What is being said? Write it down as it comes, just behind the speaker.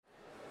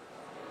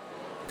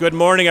Good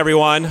morning,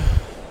 everyone.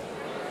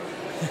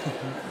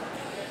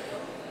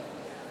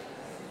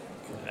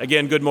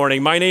 Again, good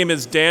morning. My name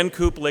is Dan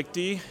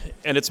Koop-Lichty,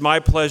 and it's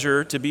my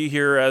pleasure to be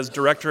here as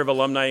Director of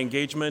Alumni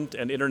Engagement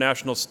and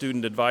International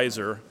Student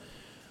Advisor.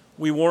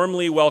 We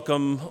warmly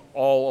welcome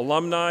all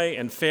alumni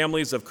and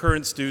families of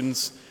current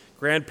students,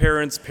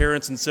 grandparents,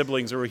 parents, and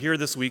siblings who are here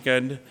this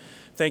weekend.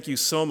 Thank you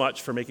so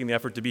much for making the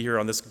effort to be here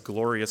on this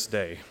glorious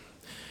day.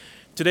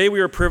 Today,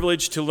 we are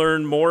privileged to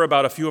learn more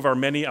about a few of our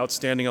many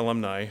outstanding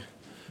alumni.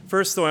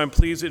 First, though, I'm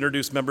pleased to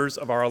introduce members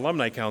of our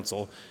Alumni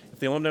Council. If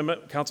the Alumni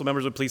Council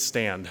members would please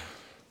stand.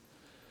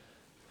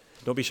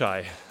 Don't be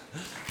shy.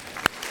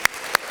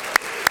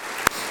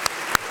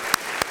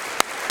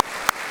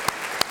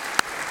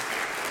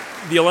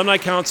 The Alumni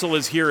Council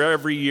is here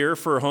every year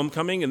for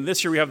homecoming, and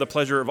this year we have the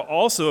pleasure of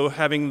also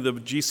having the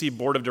GC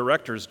Board of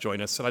Directors join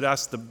us. So I'd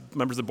ask the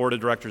members of the Board of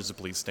Directors to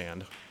please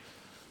stand.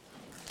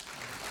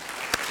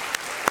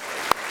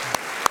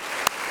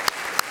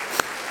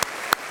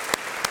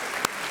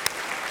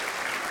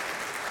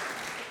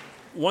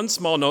 One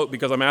small note,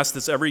 because I'm asked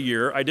this every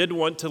year, I did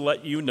want to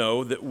let you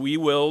know that we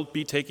will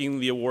be taking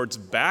the awards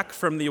back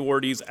from the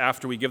awardees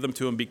after we give them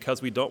to them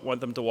because we don't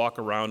want them to walk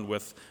around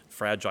with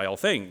fragile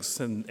things.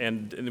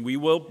 And we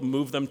will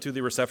move them to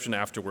the reception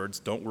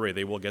afterwards. Don't worry,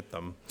 they will get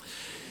them.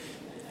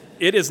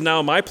 It is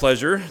now my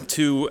pleasure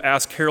to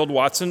ask Harold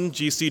Watson,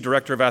 GC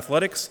Director of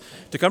Athletics,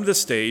 to come to the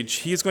stage.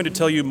 He is going to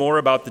tell you more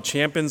about the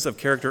Champions of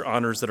Character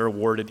honors that are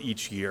awarded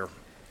each year.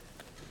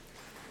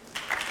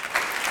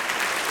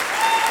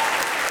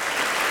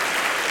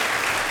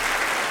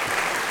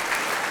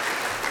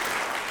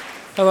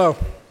 Hello.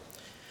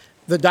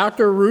 The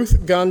Dr.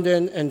 Ruth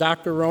Gundin and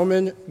Dr.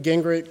 Roman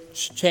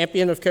Gingrich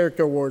Champion of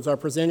Character Awards are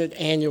presented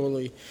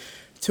annually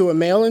to a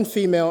male and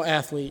female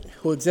athlete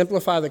who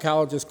exemplify the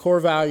college's core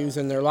values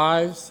in their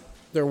lives,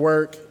 their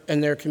work,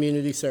 and their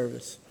community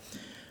service.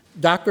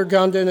 Dr.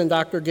 Gundin and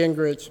Dr.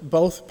 Gingrich,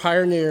 both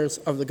pioneers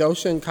of the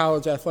Goshen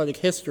College athletic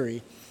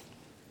history,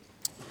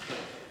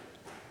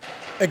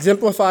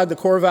 exemplified the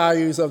core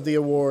values of the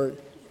award,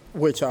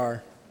 which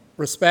are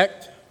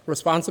respect,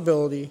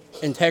 responsibility,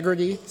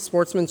 integrity,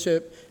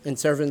 sportsmanship, and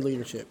servant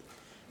leadership.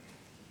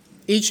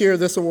 Each year,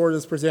 this award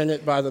is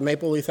presented by the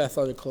Maple Leaf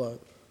Athletic Club.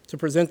 To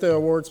present the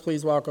awards,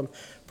 please welcome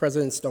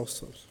President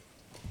Stostos.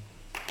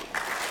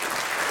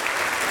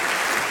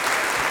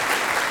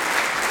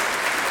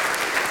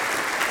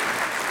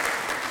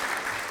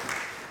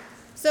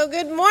 So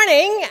good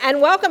morning,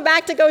 and welcome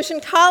back to Goshen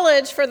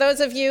College for those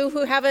of you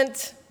who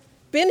haven't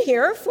been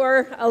here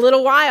for a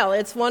little while.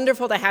 It's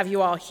wonderful to have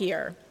you all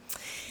here.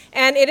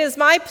 And it is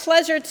my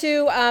pleasure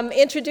to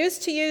introduce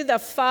to you the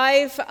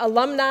 5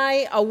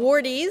 alumni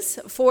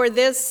awardees for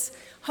this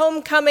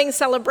homecoming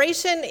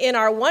celebration in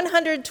our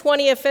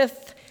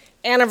 125th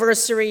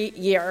anniversary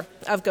year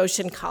of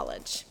Goshen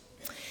College.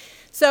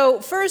 So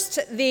first,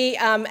 the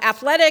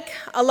Athletic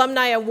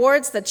Alumni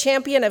Awards, the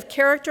Champion of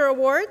Character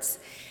Awards.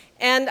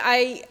 And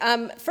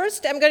I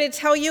first am going to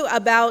tell you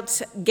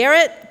about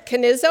Garrett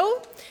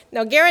Canizzo.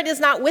 Now, Garrett is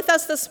not with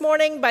us this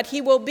morning, but he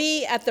will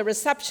be at the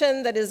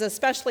reception that is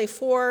especially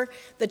for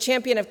the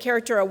Champion of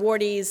Character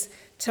awardees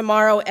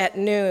tomorrow at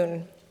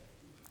noon.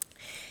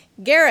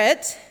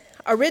 Garrett,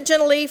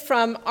 originally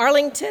from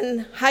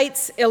Arlington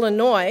Heights,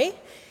 Illinois,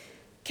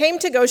 came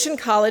to Goshen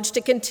College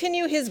to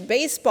continue his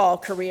baseball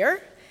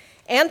career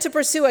and to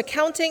pursue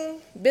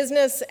accounting,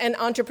 business, and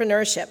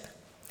entrepreneurship.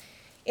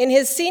 In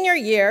his senior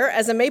year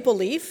as a Maple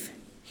Leaf,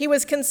 he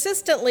was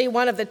consistently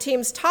one of the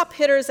team's top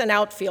hitters and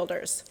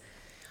outfielders.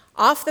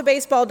 Off the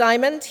baseball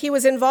diamond, he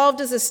was involved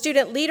as a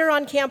student leader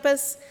on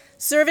campus,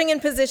 serving in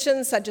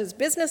positions such as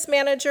business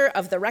manager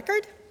of the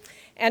record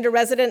and a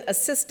resident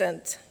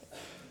assistant.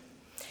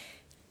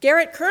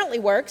 Garrett currently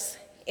works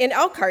in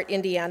Elkhart,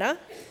 Indiana,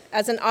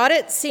 as an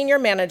audit senior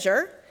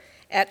manager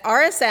at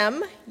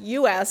RSM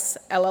US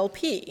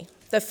LLP,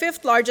 the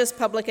 5th largest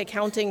public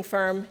accounting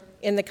firm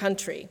in the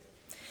country.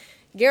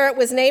 Garrett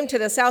was named to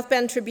the South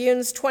Bend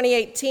Tribune's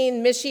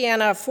 2018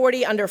 Michiana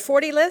 40 Under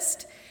 40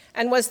 list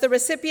and was the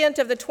recipient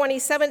of the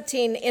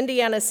 2017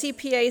 Indiana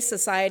CPA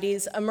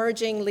Society's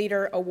Emerging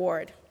Leader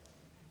Award.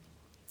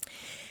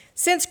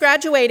 Since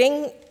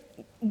graduating,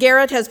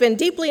 Garrett has been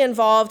deeply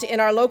involved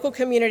in our local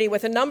community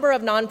with a number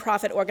of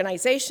nonprofit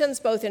organizations,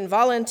 both in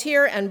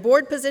volunteer and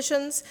board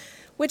positions,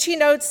 which he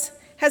notes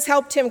has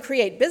helped him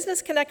create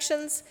business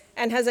connections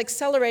and has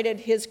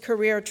accelerated his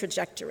career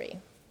trajectory.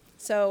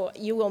 So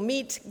you will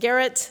meet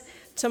Garrett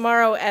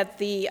tomorrow at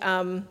the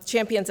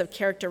Champions of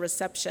Character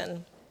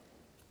reception.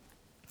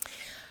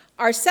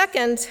 Our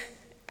second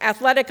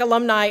Athletic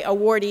Alumni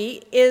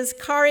awardee is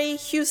Kari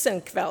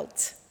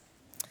Husenkveld.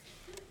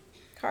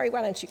 Kari,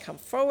 why don't you come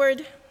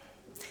forward?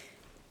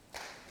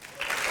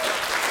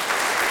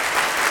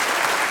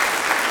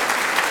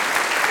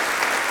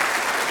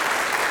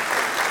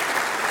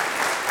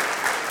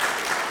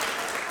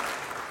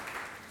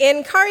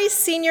 In Kari's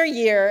senior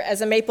year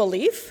as a Maple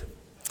Leaf,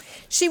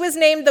 she was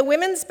named the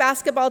women's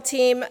basketball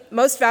team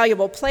Most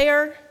Valuable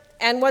Player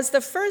and was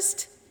the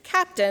first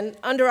captain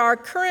under our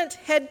current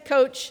head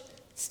coach,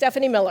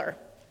 Stephanie Miller.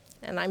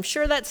 And I'm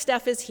sure that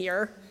Steph is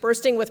here,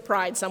 bursting with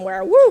pride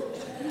somewhere. Woo!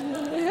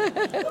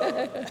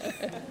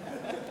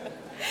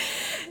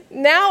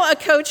 Now a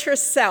coach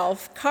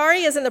herself,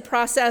 Kari is in the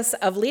process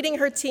of leading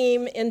her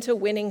team into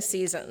winning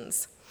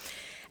seasons.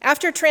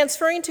 After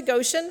transferring to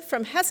Goshen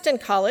from Heston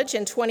College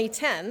in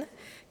 2010,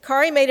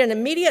 Kari made an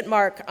immediate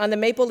mark on the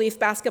Maple Leaf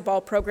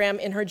basketball program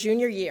in her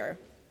junior year.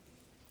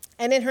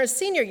 And in her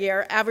senior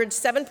year, averaged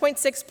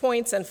 7.6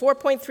 points and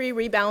 4.3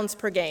 rebounds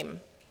per game.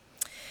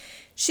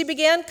 She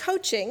began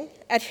coaching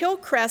at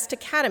Hillcrest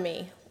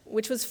Academy,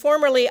 which was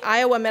formerly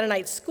Iowa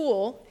Mennonite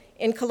School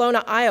in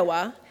Kelowna,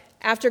 Iowa,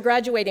 after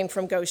graduating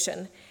from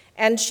Goshen.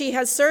 And she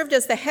has served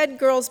as the head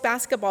girls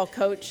basketball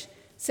coach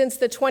since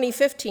the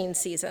 2015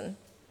 season.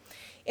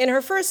 In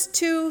her first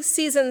 2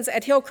 seasons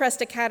at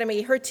Hillcrest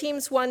Academy, her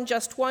teams won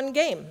just 1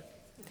 game.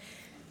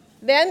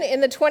 Then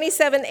in the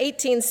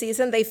 27-18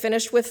 season, they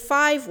finished with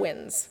 5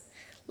 wins.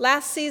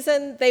 Last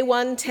season, they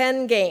won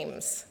 10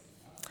 games.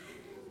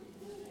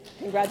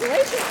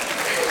 Congratulations.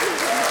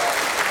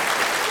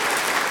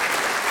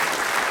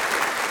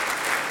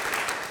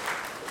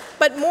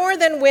 But more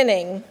than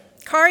winning,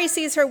 Kari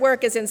sees her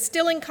work as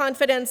instilling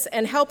confidence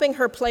and helping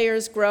her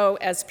players grow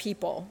as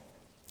people.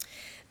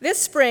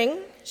 This spring,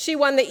 she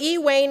won the E.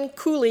 Wayne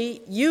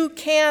Cooley You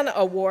Can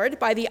Award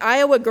by the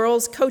Iowa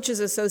Girls Coaches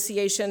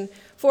Association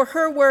for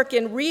her work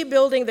in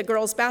rebuilding the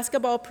girls'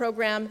 basketball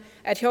program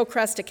at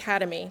Hillcrest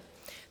Academy.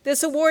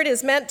 This award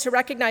is meant to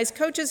recognize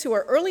coaches who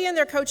are early in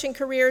their coaching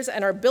careers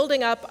and are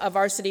building up a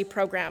varsity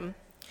program.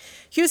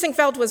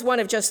 Husingfeld was one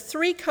of just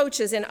 3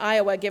 coaches in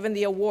Iowa given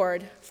the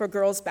award for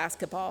girls'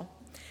 basketball.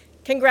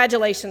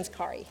 Congratulations,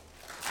 Kari.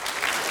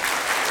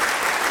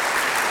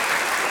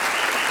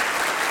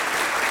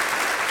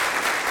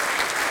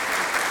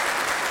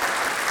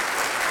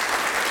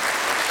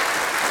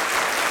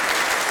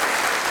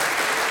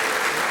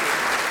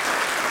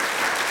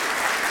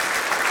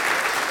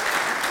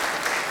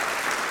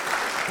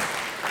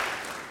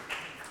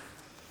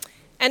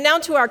 And now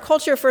to our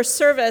Culture for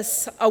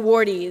Service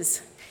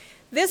awardees.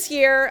 This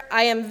year,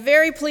 I am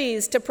very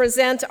pleased to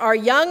present our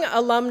Young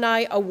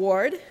Alumni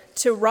Award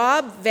to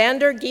Rob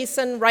Vander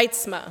Giesen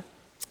Reitzma.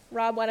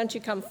 Rob, why don't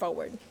you come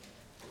forward?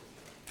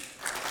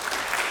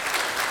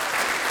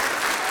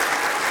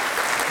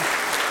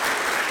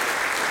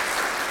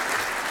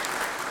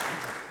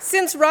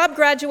 Since Rob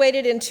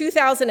graduated in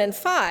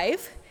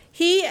 2005,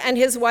 he and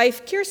his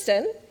wife,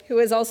 Kirsten, who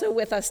is also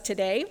with us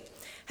today,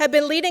 have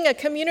been leading a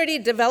community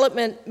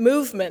development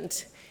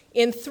movement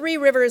in Three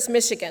Rivers,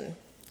 Michigan,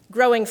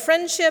 growing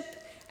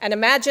friendship and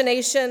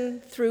imagination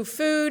through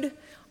food,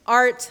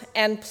 art,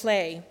 and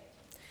play.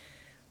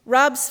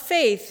 Rob's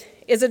faith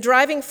is a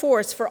driving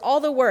force for all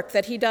the work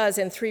that he does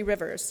in Three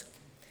Rivers.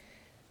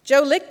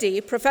 Joe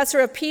Lichty,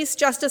 professor of peace,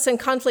 justice, and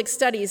conflict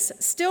studies,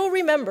 still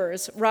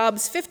remembers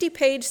Rob's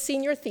 50-page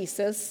senior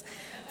thesis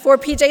for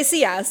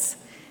PJCS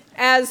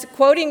as,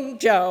 quoting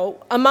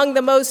Joe, among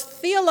the most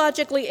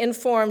theologically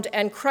informed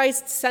and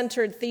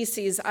Christ-centered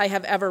theses I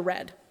have ever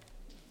read.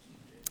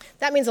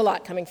 That means a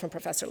lot coming from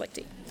Professor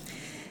Lichty.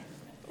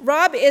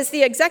 Rob is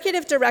the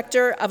executive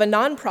director of a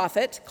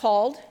nonprofit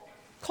called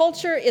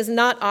Culture is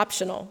Not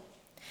Optional.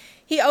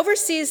 He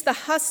oversees the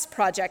HUS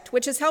project,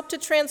 which has helped to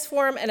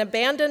transform an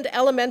abandoned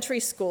elementary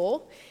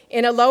school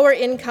in a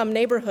lower-income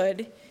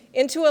neighborhood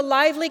into a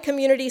lively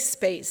community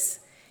space,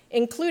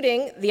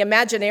 including the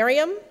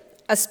Imaginarium,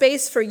 a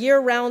space for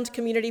year-round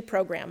community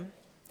program.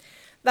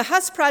 The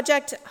HUS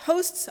project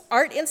hosts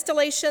art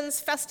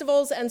installations,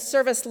 festivals, and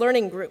service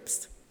learning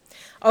groups.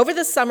 Over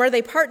the summer,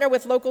 they partner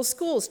with local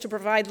schools to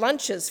provide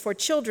lunches for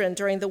children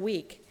during the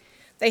week.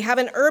 They have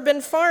an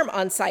urban farm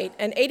on site,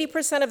 and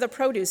 80% of the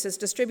produce is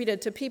distributed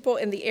to people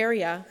in the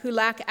area who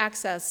lack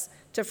access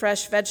to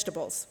fresh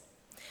vegetables.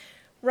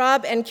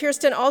 Rob and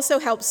Kirsten also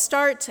help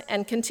start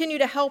and continue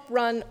to help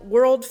run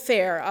World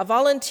Fair, a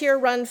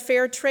volunteer-run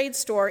fair trade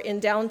store in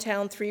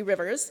downtown Three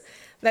Rivers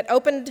that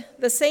opened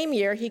the same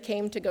year he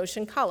came to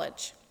Goshen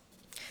College.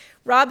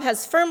 Rob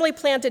has firmly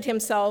planted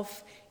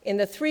himself in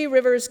the Three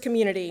Rivers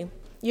community,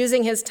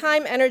 using his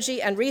time,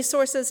 energy, and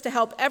resources to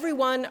help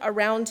everyone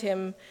around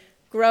him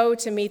grow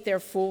to meet their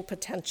full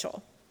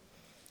potential.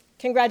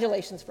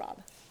 Congratulations,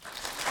 Rob.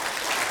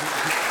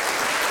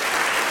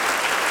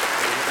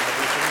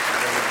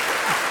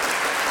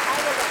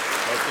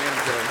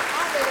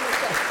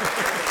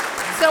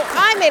 So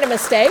I made a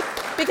mistake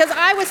because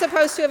I was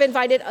supposed to have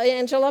invited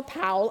Angela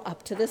Powell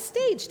up to the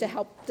stage to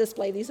help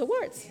display these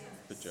awards.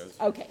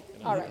 Okay,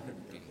 all right.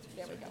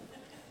 There we go.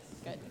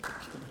 Good.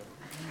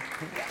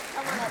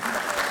 Come on up.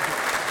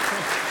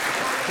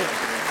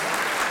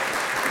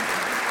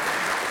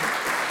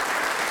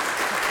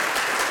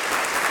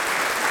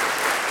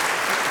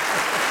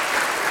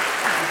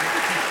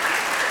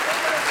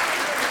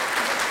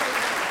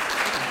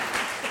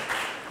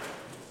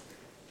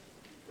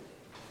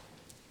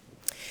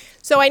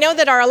 So I know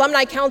that our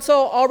Alumni Council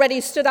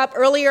already stood up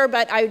earlier,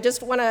 but I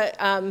just want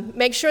to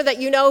make sure that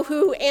you know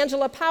who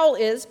Angela Powell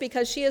is,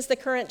 because she is the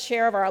current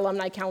chair of our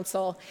Alumni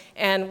Council,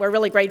 and we're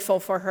really grateful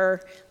for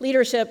her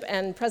leadership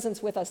and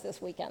presence with us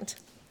this weekend.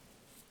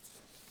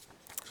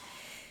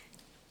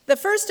 The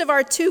first of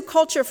our two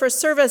Culture for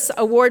Service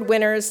Award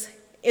winners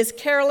is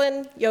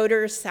Carolyn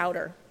Yoder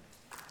Souter.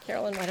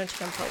 Carolyn, why don't you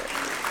come forward?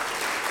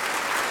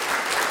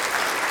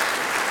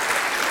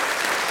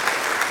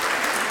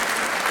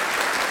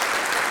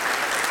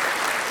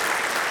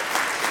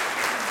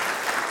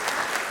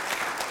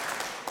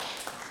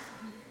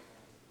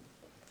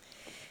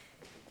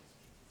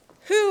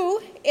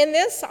 Who in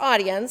this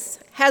audience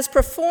has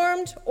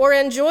performed or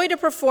enjoyed a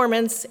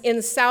performance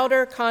in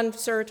Souter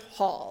Concert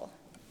Hall?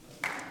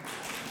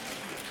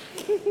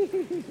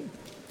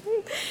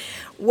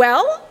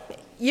 Well,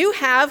 you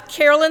have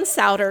Carolyn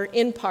Souter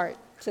in part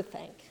to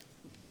thank.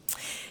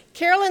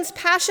 Carolyn's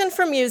passion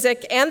for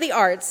music and the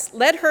arts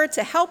led her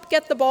to help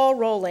get the ball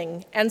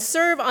rolling and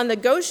serve on the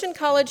Goshen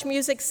College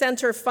Music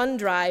Center Fund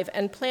Drive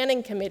and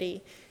Planning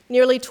Committee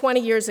nearly 20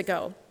 years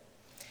ago.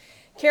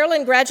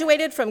 Carolyn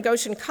graduated from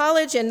Goshen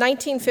College in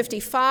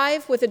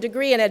 1955 with a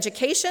degree in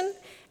education,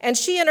 and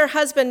she and her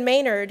husband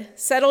Maynard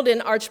settled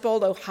in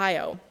Archbold,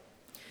 Ohio.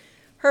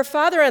 Her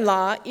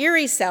father-in-law,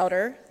 Erie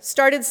Souter,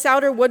 started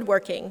Souter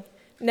Woodworking,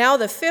 now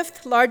the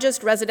 5th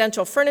largest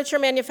residential furniture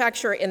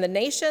manufacturer in the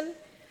nation,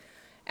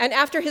 and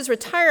after his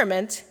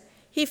retirement,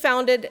 he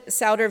founded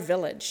Souter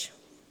Village.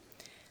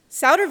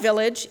 Souter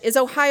Village is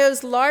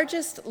Ohio's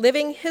largest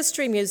living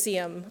history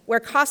museum, where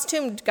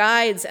costumed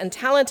guides and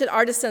talented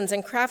artisans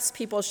and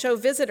craftspeople show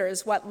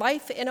visitors what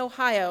life in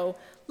Ohio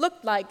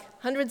looked like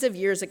hundreds of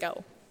years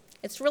ago.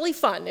 It's really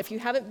fun. If you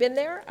haven't been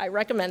there, I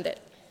recommend it.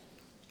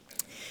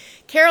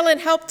 Carolyn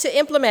helped to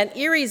implement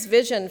Erie's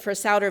vision for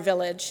Souter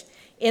Village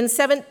in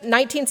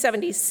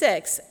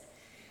 1976.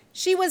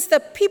 She was the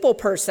people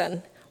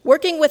person,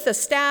 working with the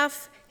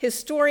staff,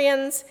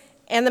 historians,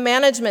 and the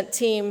management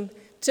team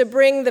to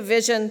bring the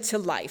vision to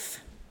life.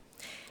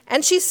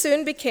 And she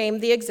soon became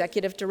the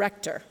executive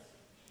director.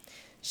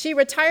 She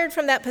retired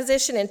from that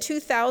position in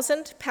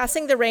 2000,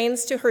 passing the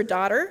reins to her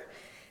daughter,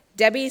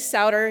 Debbie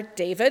Souter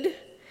David,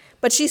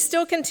 but she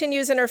still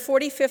continues in her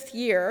 45th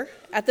year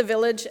at the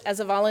Village as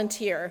a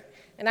volunteer.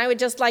 And I would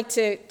just like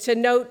to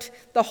note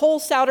the whole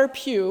Souter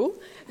pew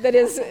that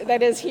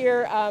is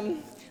here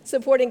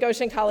supporting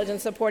Goshen College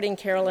and supporting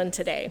Carolyn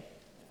today.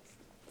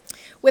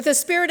 With a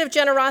spirit of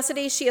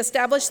generosity, she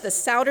established the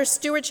Souter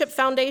Stewardship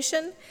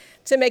Foundation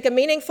to make a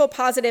meaningful,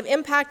 positive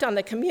impact on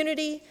the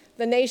community,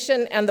 the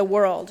nation, and the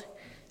world.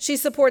 She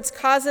supports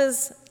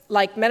causes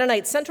like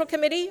Mennonite Central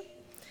Committee,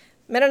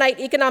 Mennonite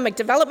Economic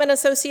Development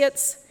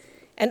Associates,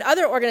 and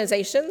other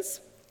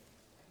organizations,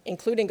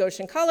 including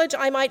Goshen College,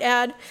 I might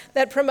add,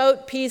 that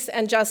promote peace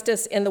and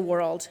justice in the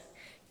world.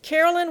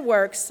 Carolyn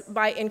works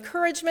by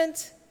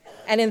encouragement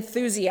and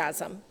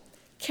enthusiasm,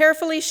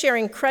 carefully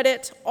sharing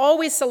credit,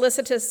 always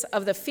solicitous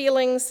of the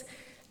feelings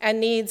and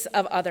needs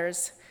of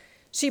others.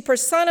 She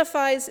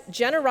personifies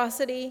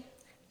generosity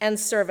and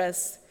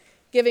service,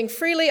 giving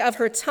freely of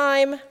her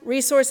time,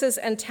 resources,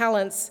 and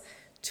talents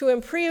to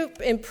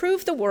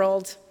improve the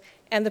world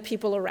and the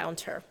people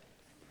around her.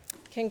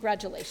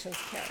 Congratulations,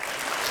 Carolyn.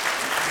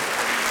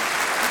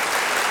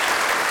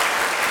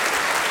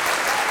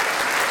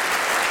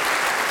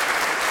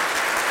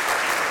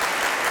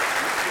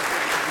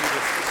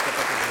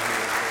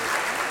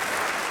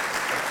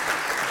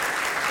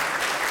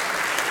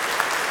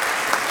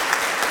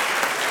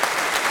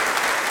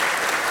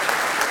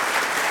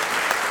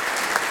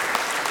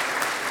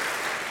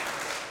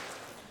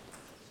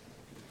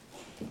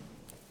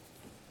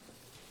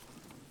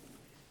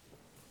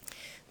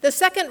 The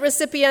second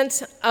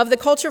recipient of the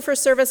Culture for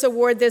Service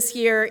Award this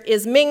year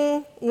is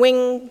Ming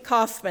Wing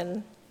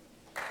Kaufman.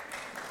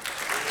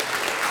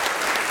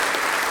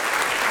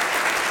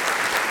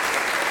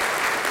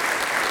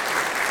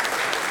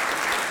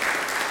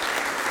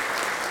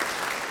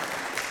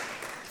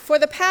 For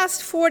the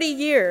past 40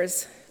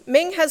 years,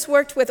 Ming has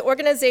worked with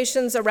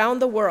organizations around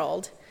the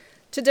world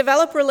to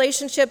develop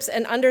relationships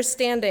and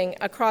understanding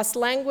across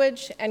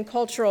language and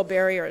cultural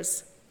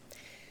barriers.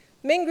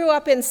 Ming grew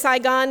up in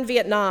Saigon,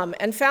 Vietnam,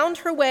 and found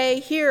her way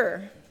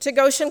here to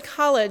Goshen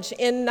College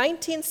in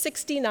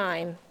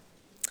 1969.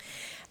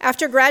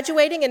 After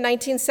graduating in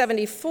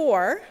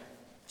 1974,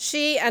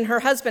 she and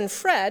her husband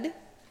Fred,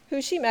 who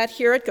she met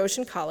here at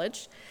Goshen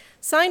College,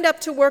 signed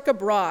up to work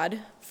abroad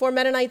for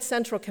Mennonite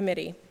Central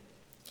Committee.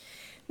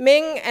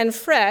 Ming and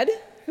Fred,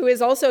 who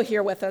is also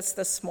here with us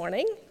this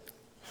morning,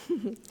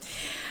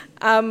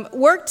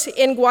 worked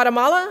in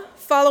Guatemala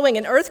following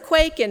an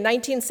earthquake in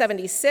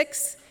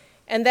 1976,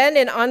 and then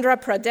in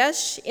Andhra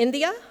Pradesh,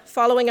 India,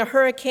 following a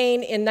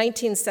hurricane in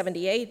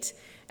 1978,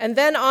 and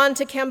then on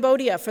to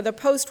Cambodia for the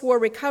post-war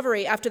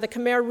recovery after the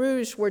Khmer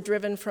Rouge were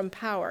driven from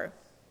power.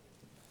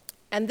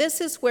 And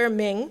this is where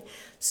Ming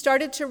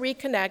started to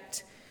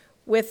reconnect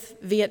with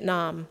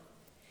Vietnam.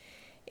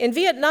 In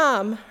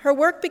Vietnam, her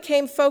work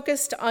became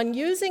focused on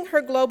using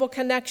her global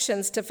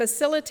connections to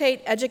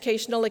facilitate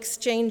educational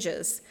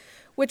exchanges,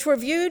 which were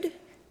viewed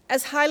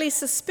as highly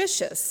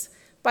suspicious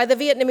by the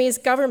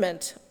Vietnamese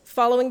government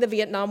following the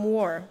Vietnam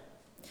War.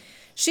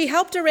 She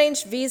helped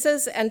arrange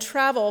visas and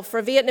travel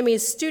for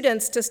Vietnamese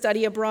students to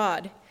study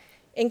abroad,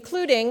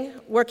 including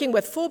working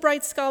with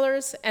Fulbright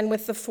scholars and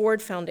with the Ford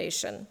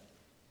Foundation.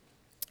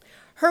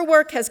 Her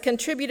work has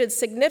contributed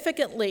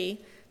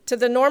significantly to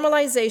the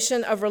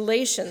normalization of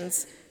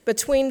relations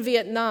between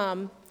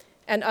Vietnam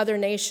and other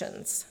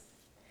nations.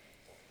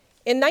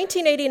 In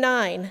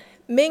 1989,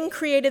 Minh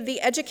created the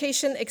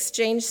Education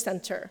Exchange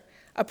Center,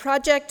 a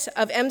project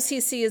of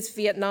MCC's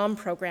Vietnam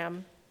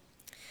program.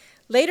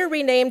 Later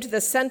renamed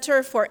the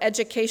Center for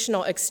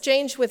Educational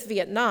Exchange with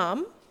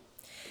Vietnam,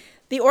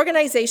 the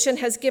organization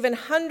has given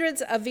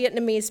hundreds of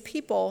Vietnamese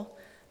people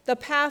the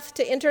path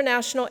to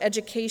international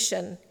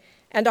education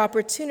and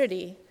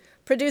opportunity,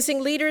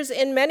 producing leaders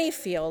in many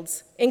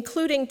fields,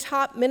 including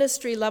top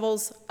ministry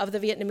levels of the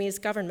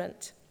Vietnamese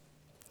government.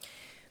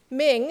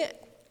 Minh,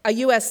 a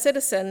U.S.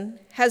 citizen,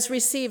 has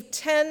received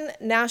 10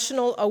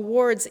 national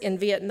awards in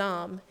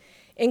Vietnam,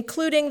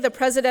 including the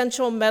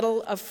Presidential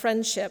Medal of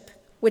Friendship,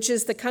 which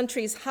is the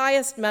country's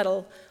highest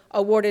medal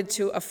awarded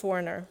to a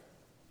foreigner.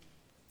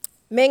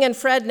 Minh and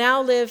Fred now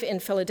live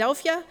in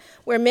Philadelphia,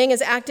 where Minh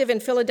is active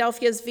in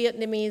Philadelphia's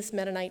Vietnamese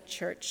Mennonite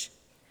Church.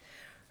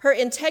 Her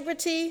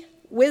integrity,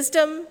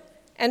 wisdom,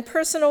 and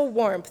personal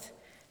warmth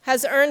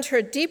has earned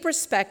her deep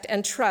respect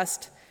and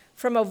trust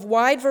from a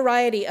wide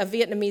variety of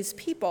Vietnamese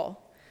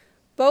people,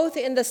 both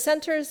in the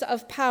centers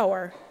of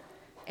power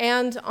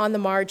and on the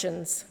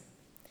margins.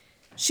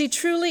 She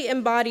truly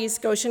embodies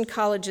Goshen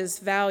College's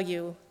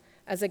value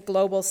as a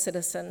global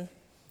citizen.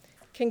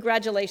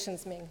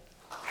 Congratulations, Minh.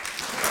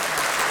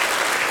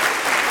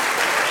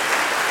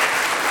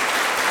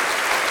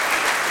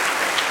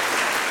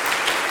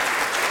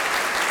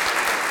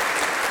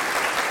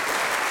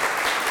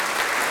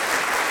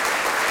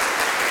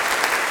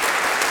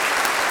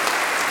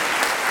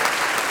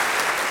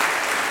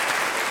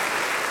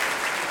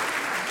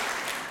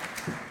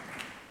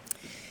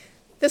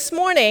 This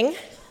morning,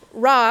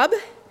 Rob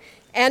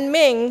and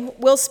Minh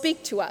will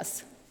speak to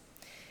us.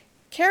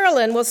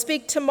 Carolyn will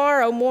speak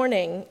tomorrow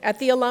morning at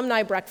the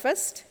Alumni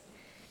Breakfast,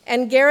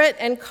 and Garrett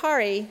and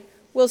Kari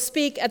will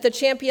speak at the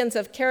Champions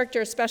of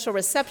Character Special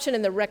Reception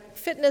in the Rec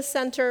Fitness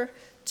Center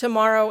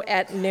tomorrow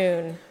at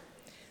noon.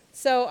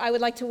 So I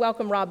would like to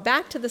welcome Rob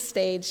back to the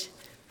stage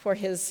for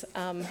his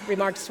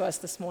remarks to us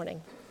this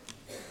morning.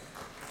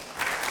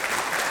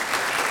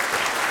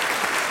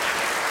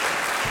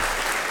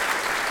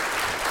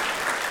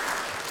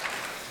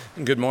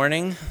 Good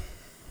morning.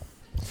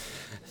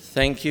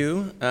 Thank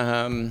you.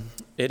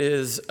 It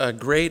is a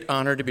great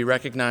honor to be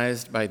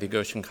recognized by the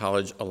Goshen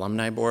College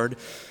Alumni Board,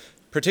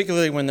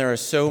 particularly when there are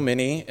so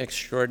many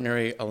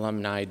extraordinary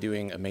alumni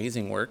doing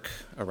amazing work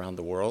around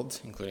the world,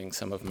 including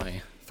some of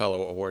my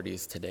fellow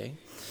awardees today.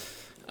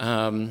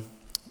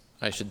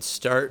 I should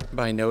start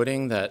by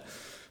noting that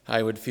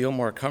I would feel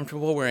more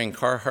comfortable wearing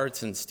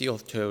Carhartts and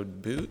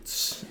steel-toed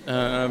boots,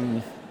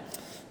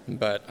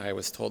 but I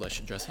was told I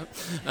should dress up.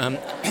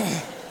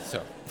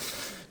 So,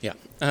 yeah.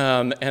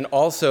 And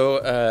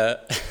also,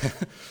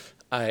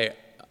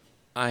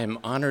 I'm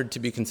honored to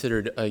be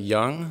considered a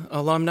young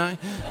alumni.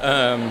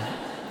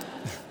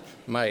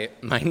 My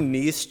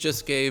niece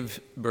just gave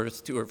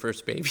birth to her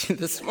first baby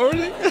this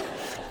morning.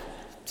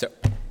 So,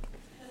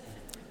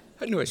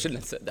 I knew I shouldn't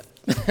have said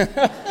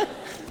that.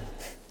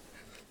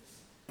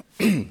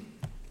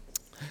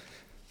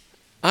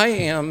 I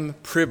am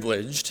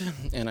privileged,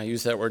 and I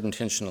use that word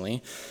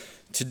intentionally,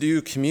 to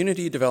do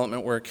community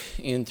development work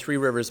in Three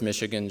Rivers,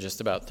 Michigan, just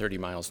about 30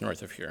 miles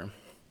north of here,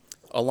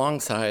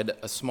 alongside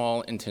a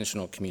small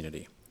intentional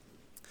community.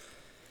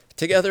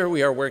 Together,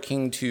 we are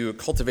working to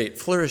cultivate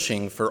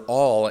flourishing for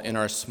all in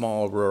our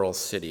small rural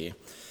city.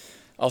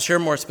 I'll share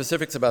more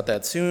specifics about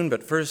that soon,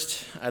 but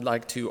first, I'd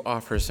like to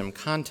offer some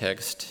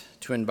context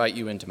to invite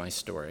you into my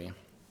story.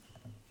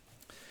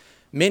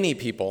 Many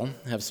people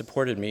have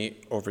supported me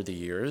over the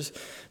years,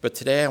 but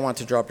today I want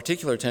to draw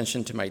particular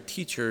attention to my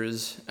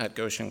teachers at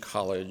Goshen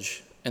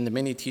College and the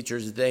many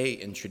teachers they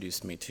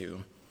introduced me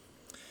to.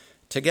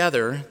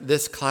 Together,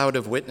 this cloud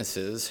of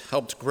witnesses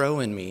helped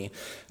grow in me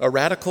a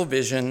radical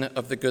vision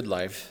of the good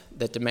life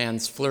that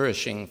demands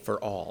flourishing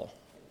for all,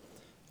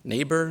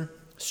 neighbor,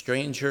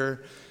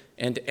 stranger,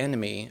 and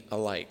enemy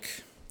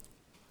alike.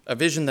 A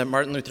vision that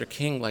Martin Luther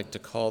King liked to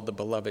call the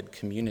beloved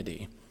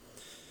community.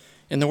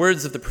 In the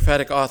words of the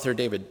prophetic author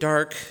David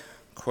Dark,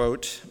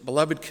 quote,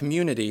 "Beloved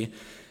community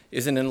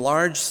is an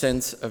enlarged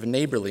sense of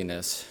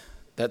neighborliness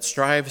that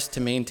strives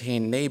to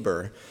maintain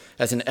neighbor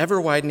as an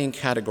ever-widening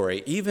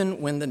category,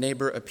 even when the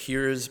neighbor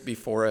appears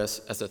before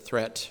us as a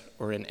threat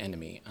or an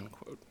enemy,"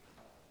 unquote.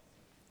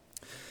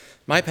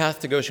 My path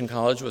to Goshen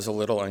College was a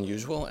little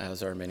unusual,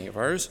 as are many of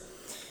ours.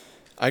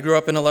 I grew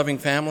up in a loving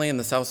family in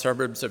the south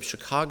suburbs of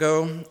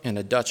Chicago, in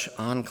a Dutch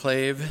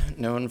enclave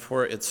known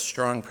for its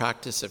strong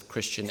practice of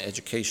Christian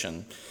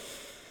education.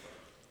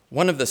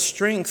 One of the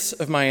strengths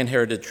of my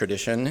inherited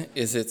tradition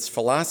is its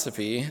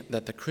philosophy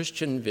that the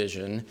Christian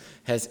vision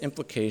has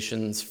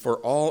implications for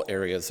all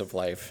areas of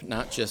life,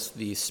 not just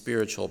the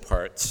spiritual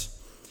parts.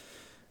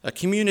 A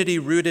community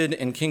rooted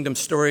in kingdom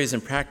stories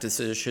and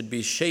practices should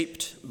be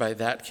shaped by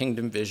that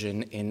kingdom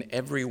vision in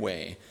every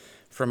way,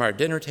 from our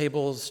dinner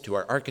tables to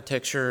our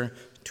architecture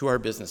to our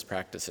business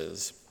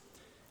practices.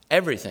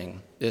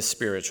 Everything is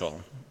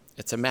spiritual.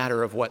 It's a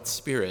matter of what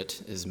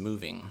spirit is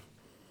moving.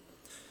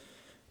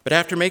 But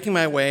after making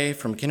my way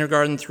from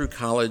kindergarten through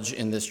college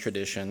in this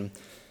tradition,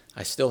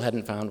 I still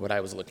hadn't found what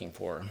I was looking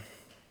for.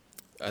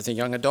 As a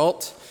young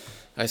adult,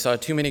 I saw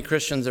too many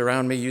Christians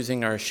around me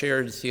using our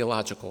shared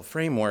theological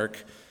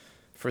framework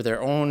for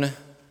their own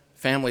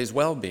family's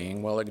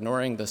well-being while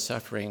ignoring the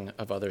suffering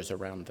of others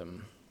around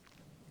them.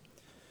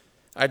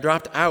 I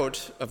dropped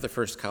out of the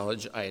first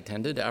college I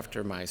attended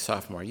after my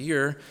sophomore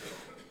year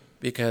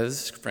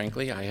because,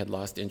 frankly, I had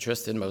lost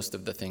interest in most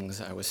of the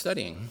things I was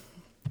studying.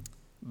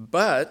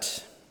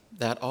 But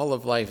that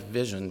all-of-life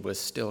vision was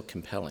still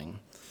compelling.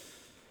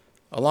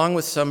 Along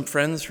with some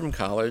friends from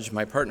college,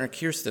 my partner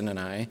Kirsten and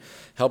I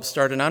helped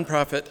start a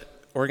nonprofit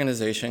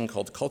organization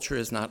called Culture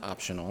is Not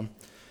Optional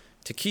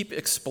to keep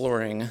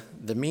exploring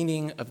the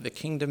meaning of the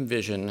kingdom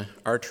vision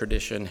our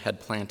tradition had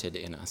planted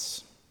in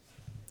us.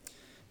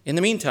 In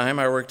the meantime,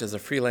 I worked as a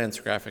freelance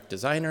graphic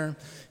designer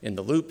in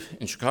the Loop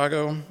in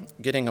Chicago,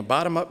 getting a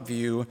bottom-up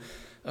view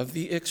of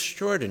the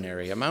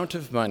extraordinary amount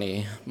of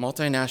money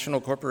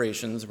multinational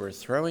corporations were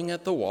throwing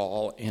at the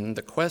wall in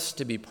the quest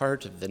to be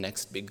part of the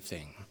next big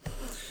thing.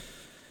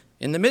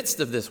 In the midst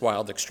of this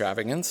wild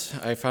extravagance,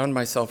 I found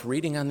myself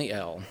reading on the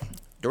L,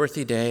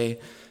 Dorothy Day,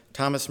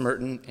 Thomas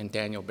Merton, and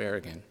Daniel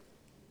Berrigan,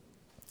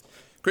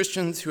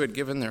 Christians who had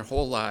given their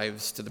whole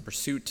lives to the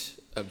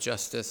pursuit of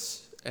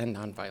justice and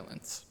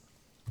nonviolence.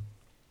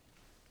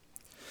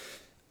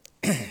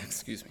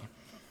 Excuse me.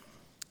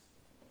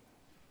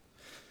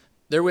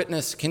 Their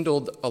witness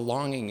kindled a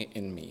longing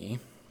in me,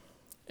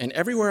 and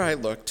everywhere I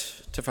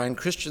looked to find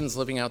Christians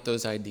living out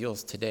those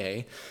ideals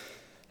today,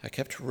 I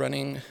kept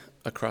running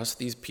across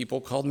these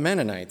people called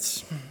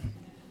Mennonites.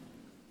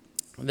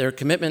 Their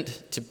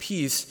commitment to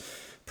peace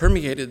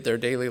permeated their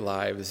daily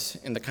lives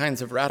in the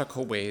kinds of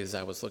radical ways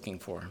I was looking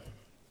for.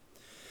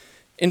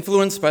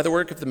 Influenced by the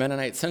work of the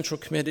Mennonite Central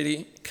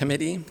Committee,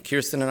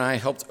 Kirsten and I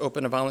helped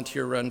open a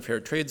volunteer-run fair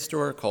trade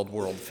store called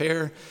World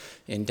Fair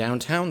in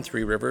downtown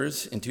Three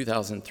Rivers in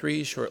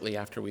 2003, shortly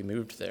after we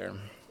moved there.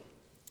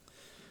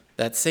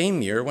 That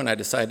same year, when I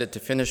decided to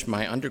finish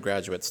my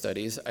undergraduate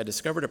studies, I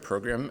discovered a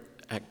program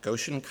at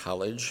Goshen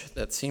College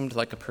that seemed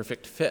like a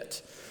perfect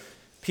fit: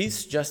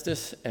 Peace,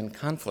 Justice, and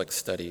Conflict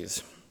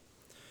Studies.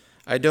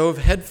 I dove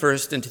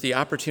headfirst into the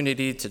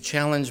opportunity to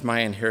challenge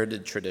my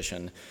inherited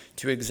tradition,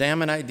 to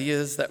examine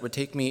ideas that would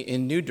take me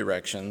in new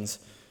directions,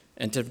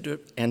 and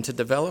to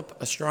develop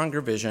a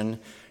stronger vision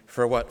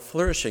for what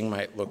flourishing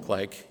might look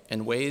like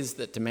in ways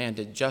that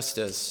demanded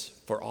justice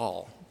for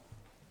all.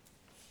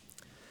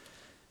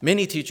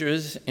 Many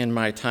teachers in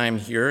my time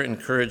here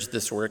encouraged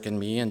this work in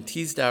me and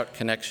teased out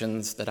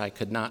connections that I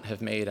could not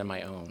have made on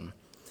my own.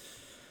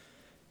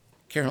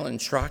 Carolyn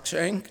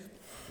Schrockshank,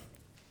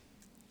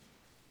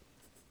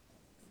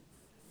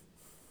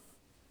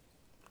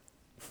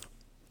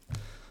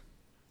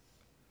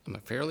 I'm a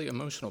fairly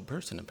emotional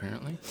person,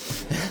 apparently.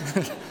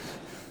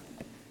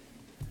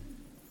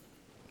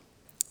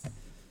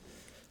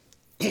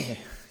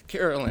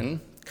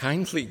 Carolyn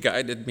kindly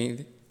guided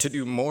me to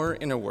do more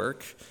inner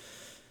work,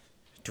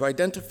 to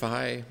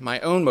identify my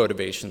own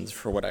motivations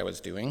for what I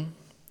was doing.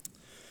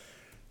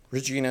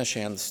 Regina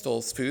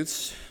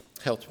Stolzfus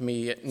helped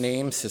me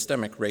name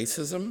systemic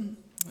racism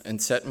and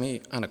set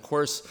me on a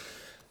course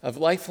of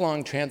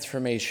lifelong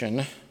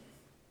transformation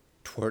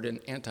toward an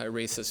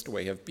anti-racist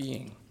way of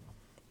being.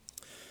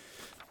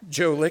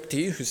 Joe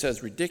Lichty, who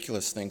says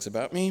ridiculous things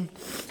about me,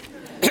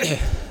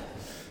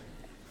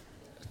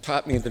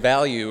 taught me the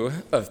value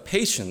of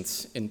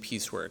patience in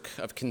peace work,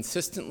 of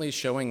consistently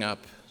showing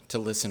up to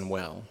listen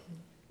well.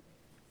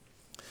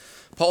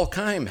 Paul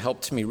Keim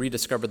helped me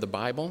rediscover the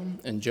Bible,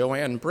 and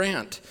Joanne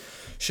Brandt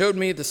showed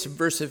me the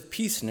subversive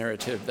peace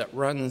narrative that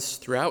runs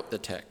throughout the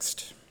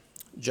text.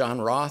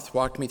 John Roth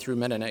walked me through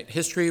Mennonite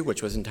history,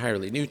 which was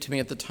entirely new to me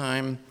at the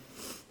time.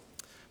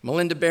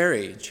 Melinda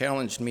Berry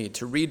challenged me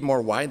to read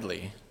more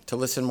widely, to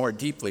listen more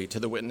deeply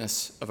to the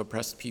witness of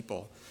oppressed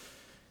people,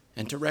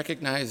 and to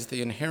recognize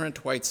the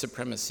inherent white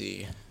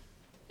supremacy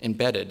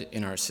embedded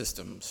in our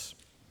systems.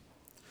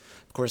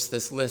 Of course,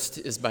 this list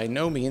is by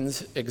no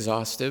means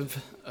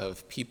exhaustive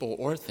of people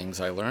or things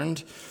I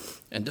learned,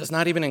 and does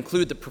not even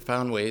include the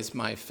profound ways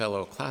my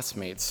fellow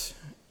classmates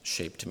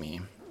shaped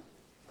me.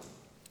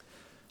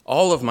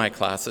 All of my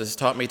classes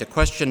taught me to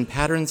question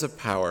patterns of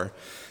power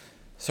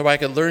so I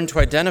could learn to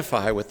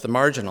identify with the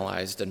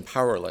marginalized and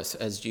powerless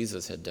as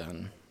Jesus had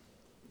done.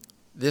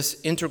 This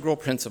integral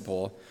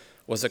principle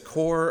was a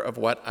core of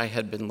what I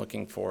had been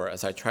looking for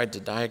as I tried to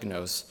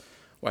diagnose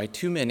why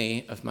too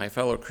many of my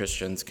fellow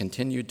Christians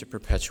continued to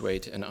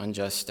perpetuate an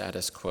unjust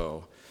status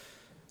quo,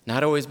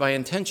 not always by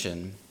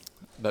intention,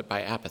 but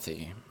by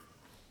apathy.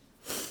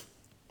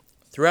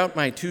 Throughout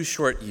my 2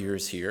 short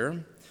years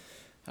here,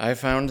 I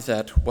found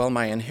that while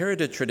my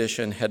inherited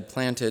tradition had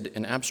planted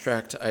an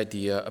abstract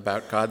idea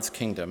about God's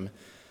kingdom,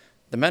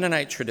 the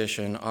Mennonite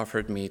tradition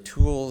offered me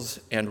tools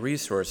and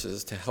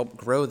resources to help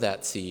grow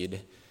that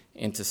seed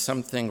into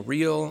something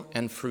real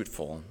and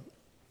fruitful.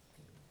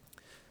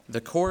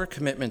 The core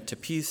commitment to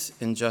peace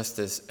and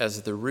justice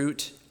as the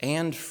root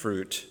and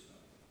fruit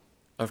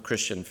of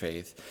Christian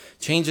faith,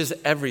 changes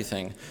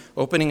everything,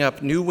 opening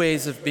up new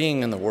ways of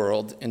being in the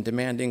world and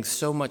demanding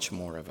so much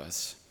more of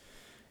us.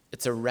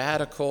 It's a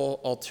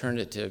radical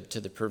alternative to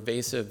the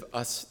pervasive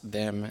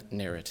us-them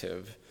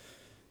narrative.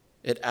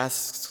 It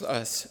asks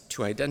us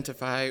to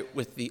identify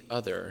with the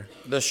other,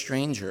 the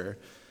stranger,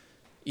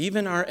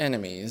 even our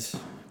enemies,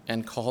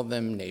 and call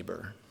them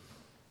neighbor.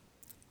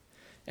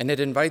 And it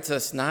invites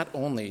us not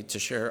only to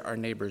share our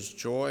neighbor's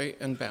joy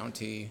and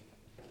bounty,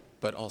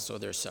 but also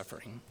their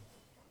suffering.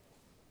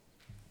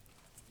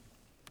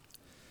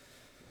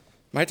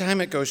 My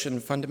time at Goshen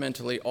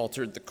fundamentally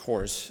altered the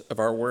course of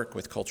our work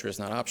with Culture is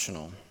Not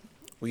Optional.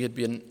 We had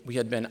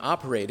been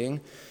operating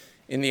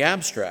in the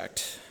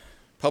abstract,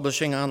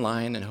 publishing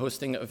online and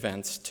hosting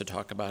events to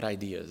talk about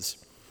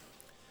ideas.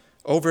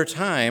 Over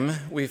time,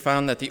 we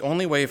found that the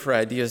only way for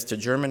ideas to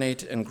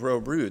germinate and grow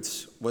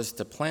roots was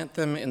to plant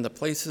them in the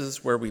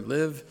places where we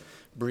live,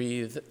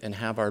 breathe, and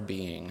have our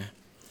being.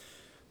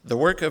 The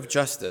work of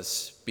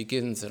justice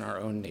begins in our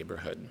own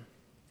neighborhood.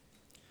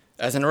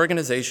 As an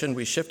organization,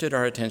 we shifted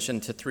our attention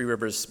to Three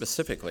Rivers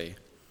specifically.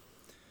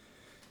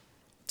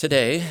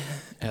 Today,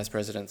 as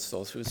President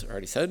Stolzfus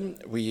already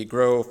said, we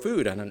grow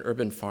food on an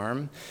urban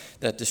farm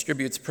that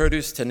distributes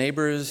produce to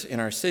neighbors in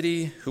our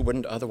city who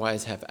wouldn't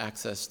otherwise have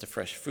access to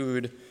fresh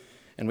food,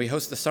 and we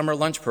host a summer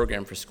lunch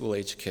program for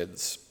school-age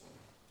kids.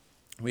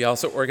 We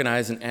also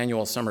organize an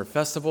annual summer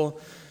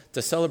festival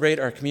to celebrate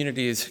our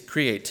community's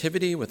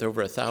creativity with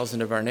over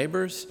 1,000 of our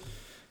neighbors,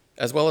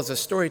 as well as a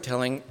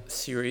storytelling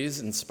series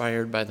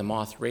inspired by the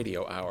Moth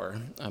Radio Hour,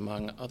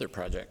 among other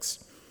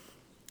projects.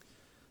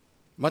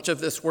 Much of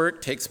this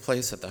work takes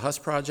place at the Huss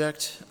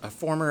Project, a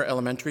former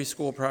elementary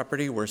school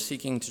property where we're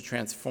seeking to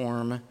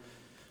transform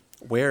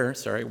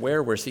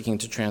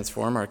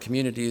our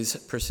community's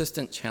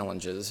persistent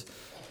challenges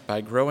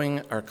by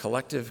growing our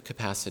collective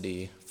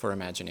capacity for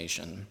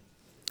imagination.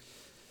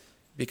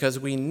 Because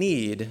we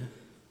need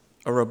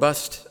a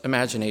robust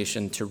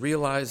imagination to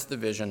realize the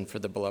vision for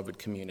the beloved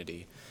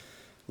community,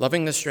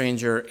 loving the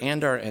stranger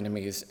and our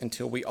enemies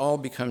until we all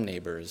become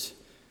neighbors,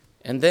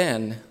 and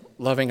then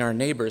loving our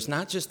neighbors,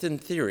 not just in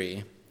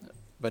theory,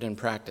 but in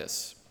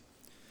practice.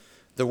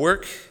 The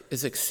work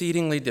is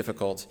exceedingly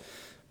difficult,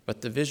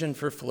 but the vision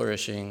for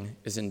flourishing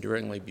is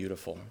enduringly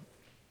beautiful.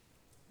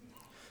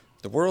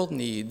 The world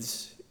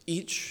needs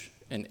each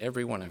and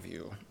every one of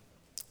you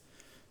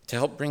to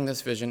help bring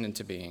this vision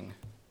into being,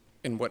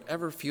 in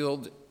whatever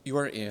field you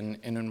are in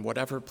and in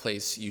whatever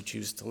place you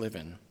choose to live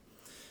in.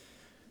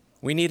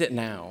 We need it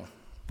now,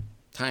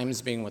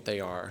 times being what they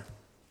are,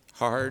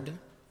 hard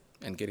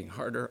and getting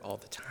harder all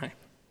the time.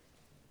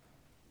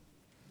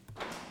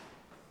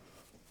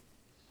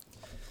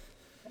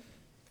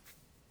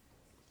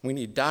 We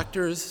need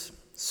doctors,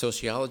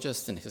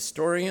 sociologists, and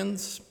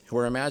historians who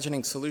are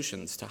imagining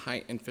solutions to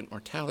high infant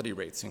mortality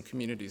rates in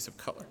communities of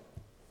color.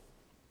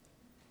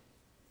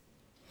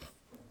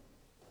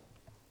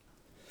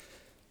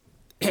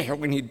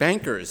 We need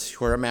bankers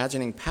who are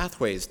imagining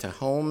pathways to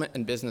home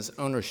and business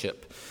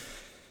ownership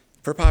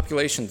for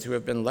populations who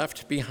have been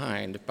left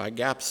behind by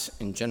gaps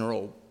in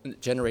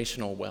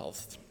generational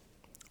wealth.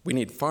 We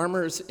need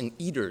farmers and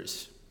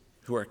eaters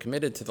who are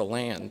committed to the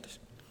land,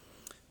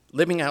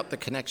 living out the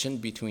connection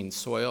between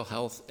soil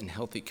health and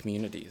healthy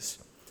communities.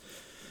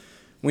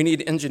 We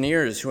need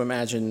engineers who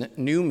imagine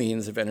new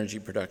means of energy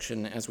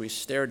production as we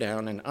stare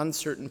down an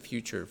uncertain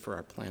future for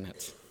our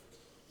planet.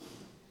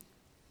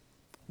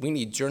 We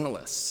need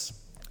journalists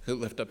who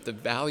lift up the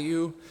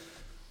value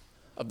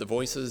of the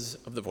voices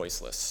of the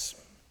voiceless.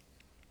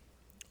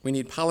 We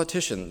need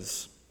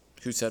politicians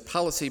who set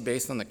policy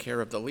based on the care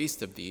of the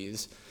least of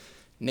these,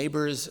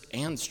 neighbors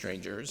and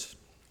strangers,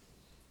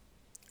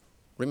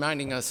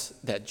 reminding us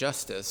that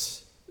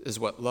justice is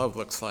what love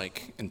looks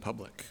like in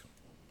public.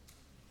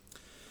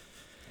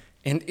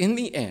 And in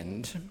the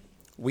end,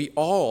 we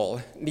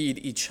all need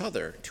each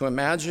other to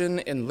imagine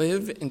and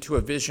live into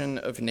a vision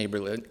of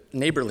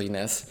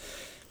neighborliness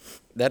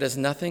that is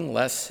nothing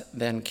less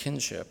than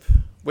kinship,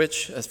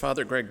 which, as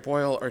Father Greg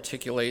Boyle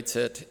articulates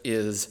it,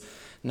 is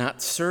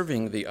not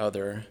serving the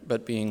other,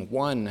 but being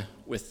one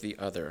with the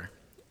other.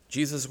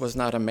 Jesus was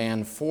not a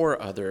man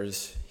for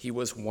others, he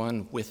was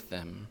one with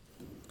them.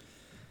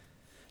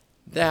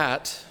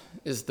 That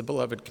is the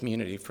beloved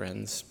community,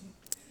 friends,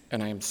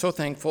 and I am so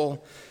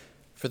thankful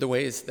for the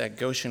ways that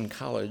Goshen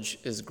College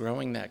is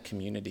growing that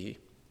community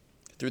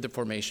through the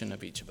formation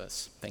of each of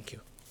us. Thank you.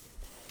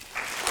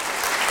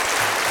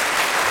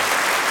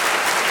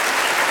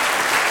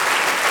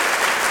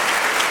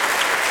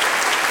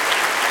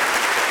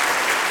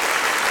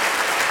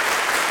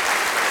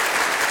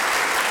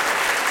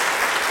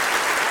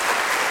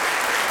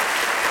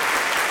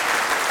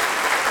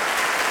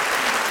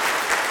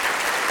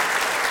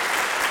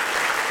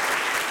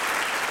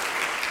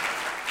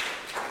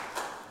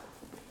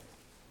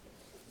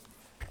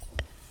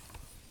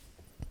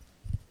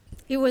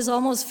 It was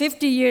almost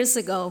 50 years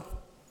ago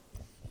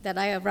that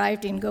I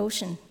arrived in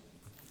Goshen,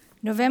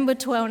 November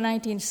 12,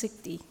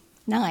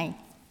 1969.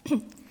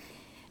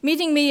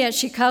 Meeting me at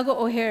Chicago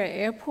O'Hare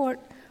Airport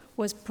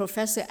was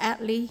Professor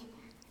Atlee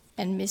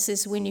and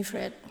Mrs.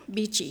 Winifred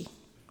Beachy,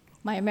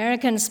 my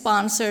American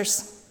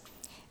sponsors,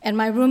 and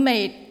my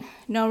roommate,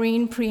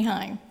 Noreen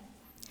Preheim.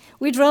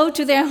 We drove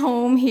to their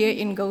home here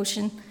in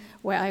Goshen,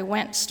 where I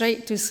went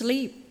straight to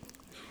sleep.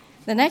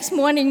 The next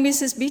morning,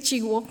 Mrs.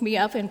 Beachy woke me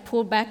up and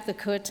pulled back the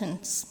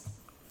curtains.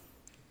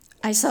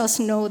 I saw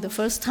snow the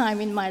first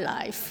time in my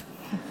life.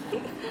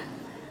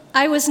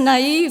 I was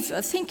naive,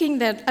 thinking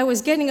that I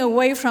was getting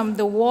away from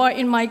the war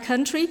in my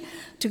country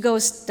to go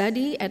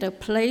study at a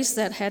place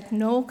that had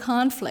no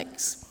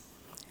conflicts.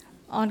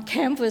 On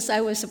campus,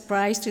 I was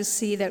surprised to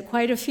see that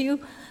quite a few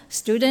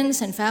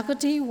students and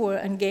faculty were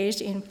engaged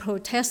in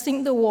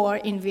protesting the war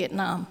in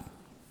Vietnam.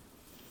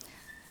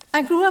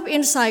 I grew up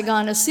in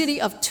Saigon, a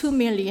city of 2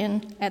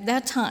 million at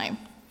that time,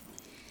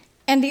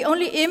 and the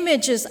only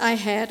images I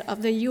had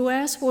of the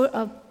US were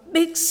of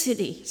big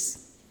cities.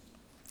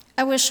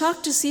 I was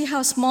shocked to see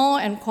how small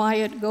and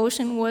quiet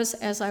Goshen was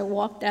as I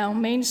walked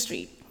down Main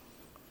Street.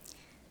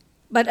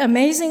 But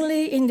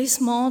amazingly, in this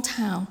small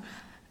town,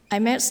 I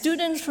met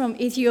students from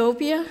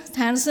Ethiopia,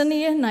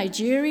 Tanzania,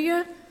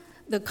 Nigeria,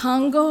 the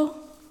Congo,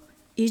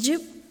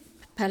 Egypt,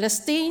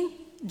 Palestine,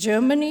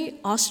 Germany,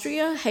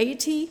 Austria,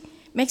 Haiti,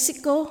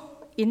 Mexico,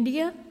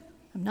 India,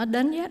 I'm not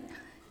done yet,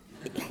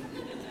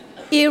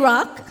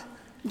 Iraq,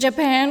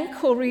 Japan,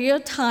 Korea,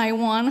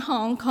 Taiwan,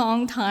 Hong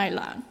Kong,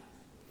 Thailand.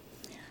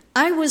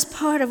 I was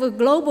part of a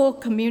global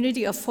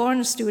community of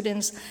foreign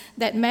students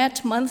that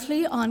met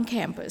monthly on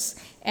campus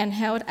and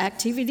held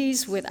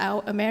activities with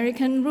our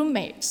American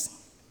roommates.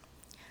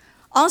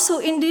 Also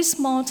in this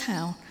small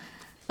town,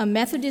 a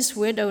Methodist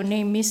widow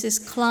named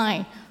Mrs.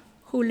 Klein,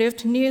 who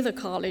lived near the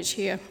college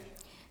here,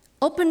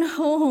 opened her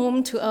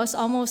home to us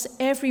almost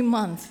every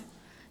month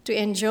to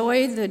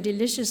enjoy the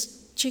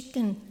delicious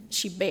chicken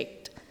she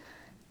baked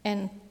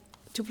and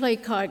to play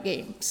card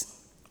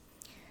games.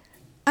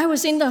 I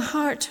was in the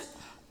heart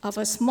of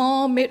a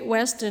small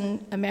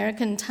Midwestern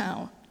American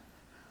town,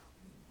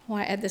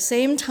 while at the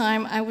same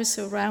time I was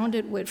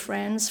surrounded with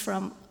friends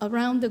from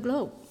around the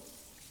globe.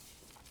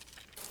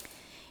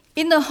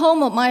 In the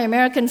home of my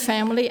American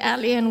family,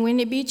 Atlee and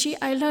Winnie Beachy,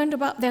 I learned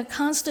about their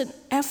constant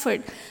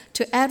effort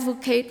to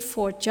advocate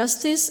for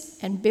justice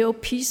and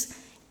build peace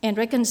and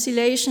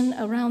reconciliation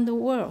around the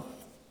world.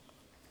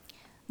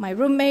 My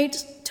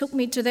roommates took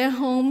me to their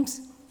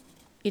homes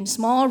in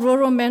small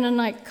rural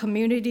Mennonite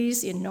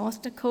communities in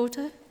North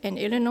Dakota and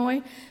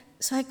Illinois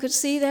so I could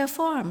see their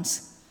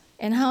farms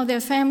and how their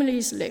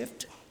families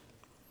lived.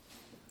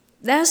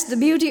 That's the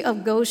beauty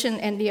of Goshen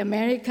and the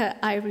America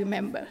I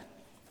remember.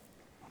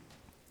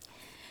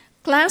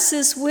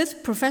 Classes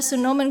with Professor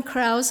Norman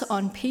Krauss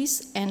on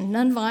peace and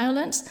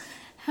nonviolence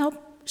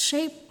helped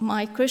shape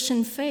my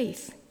Christian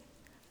faith.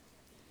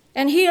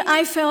 And here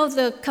I felt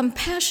the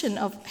compassion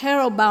of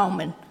Harold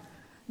Bauman,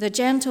 the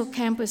gentle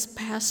campus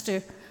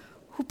pastor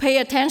who paid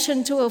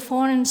attention to a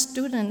foreign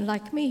student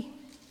like me.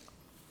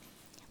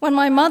 When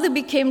my mother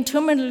became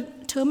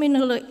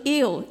terminally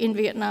ill in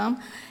Vietnam,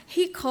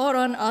 he called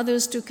on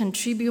others to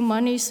contribute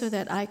money so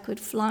that I could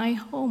fly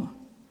home.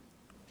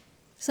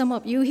 Some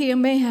of you here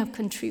may have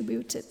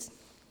contributed,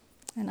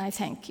 and I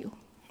thank you.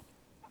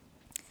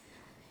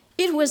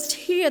 It was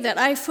here that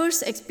I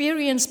first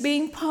experienced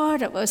being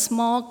part of a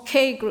small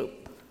K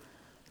group,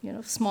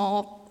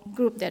 small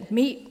group that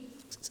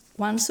meets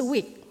once a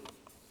week,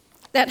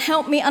 that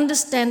helped me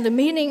understand the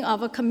meaning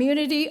of a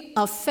community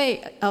of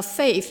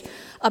faith,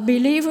 of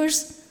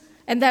believers,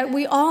 and that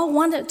we all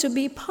wanted to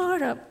be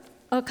part of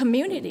a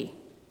community.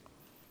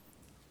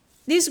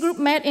 This group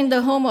met in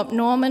the home of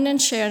Norman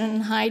and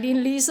Sharon, Heidi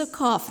and Lisa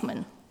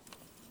Kaufman.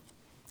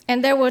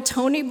 And there were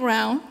Tony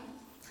Brown,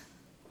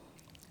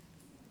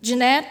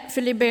 Jeanette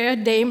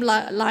Philibert, Dame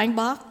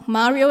Leinbach,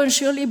 Mario and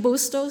Shirley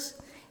Bustos,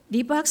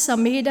 Deepak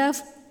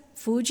Samida,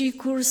 Fuji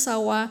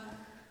Kurosawa,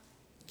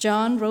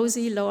 John,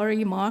 Rosie,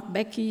 Laurie, Mark,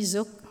 Becky,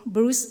 Zook,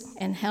 Bruce,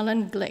 and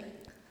Helen Glick.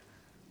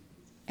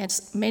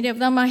 As many of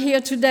them are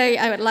here today,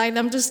 I would like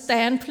them to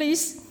stand,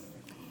 please.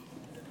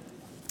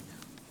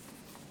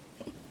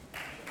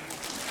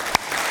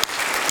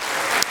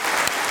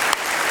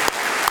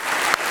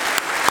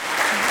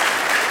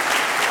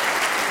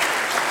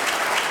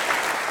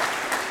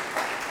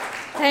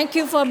 Thank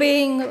you for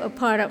being a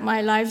part of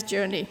my life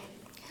journey.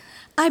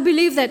 I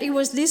believe that it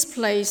was this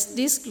place,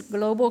 this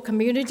global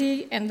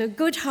community, and the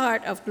good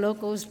heart of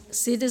local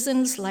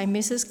citizens like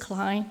Mrs.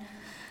 Klein,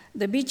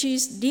 the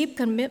Beachy's deep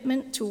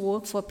commitment to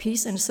work for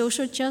peace and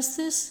social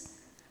justice,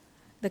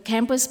 the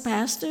campus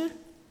pastor,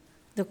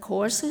 the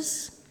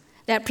courses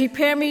that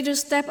prepare me to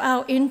step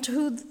out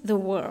into the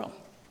world,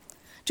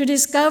 to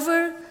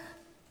discover,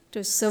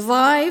 to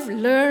survive,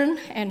 learn,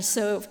 and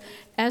serve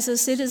as a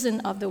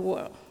citizen of the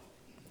world.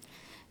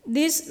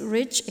 This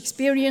rich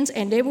experience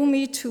enabled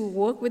me to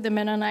work with the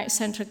Mennonite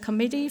Center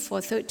Committee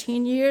for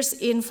 13 years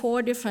in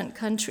 4 different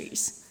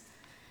countries.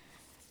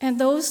 And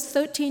those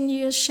 13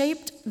 years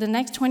shaped the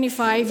next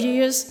 25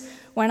 years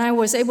when I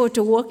was able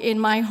to work in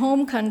my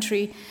home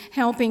country,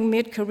 helping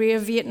mid-career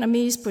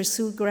Vietnamese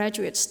pursue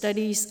graduate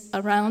studies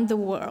around the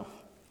world.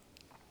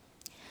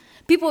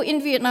 People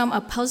in Vietnam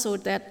are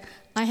puzzled that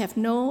I have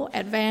no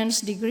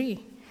advanced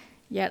degree,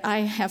 yet I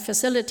have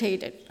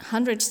facilitated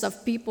hundreds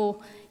of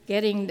people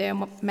getting their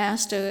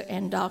master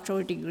and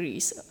doctoral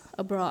degrees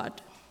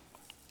abroad.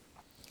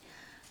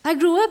 I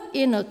grew up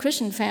in a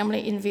Christian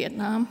family in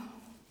Vietnam.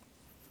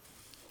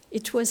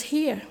 It was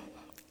here,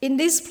 in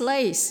this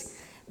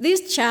place,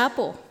 this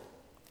chapel,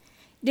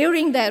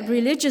 during that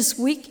religious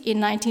week in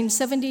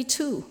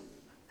 1972,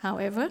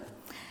 however,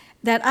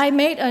 that I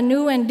made a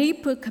new and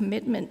deeper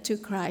commitment to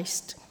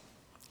Christ.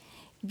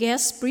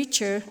 Guest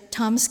preacher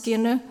Tom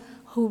Skinner,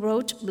 who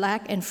wrote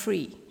Black and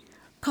Free,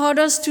 called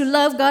us to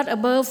love God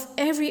above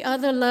every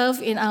other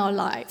love in our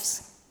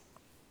lives.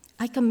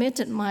 I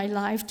committed my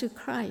life to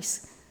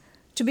Christ,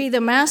 to be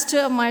the master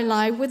of my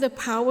life with the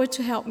power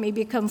to help me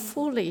become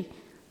fully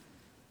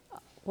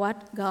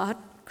what God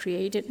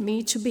created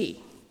me to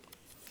be.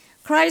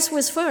 Christ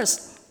was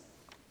first,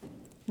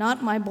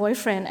 not my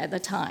boyfriend at the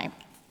time.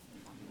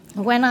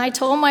 When I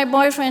told my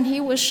boyfriend, he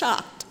was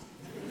shocked.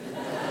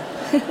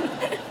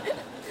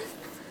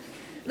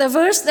 The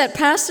verse that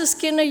Pastor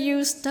Skinner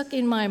used stuck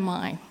in my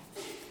mind.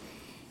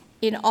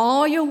 In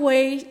all your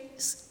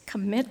ways,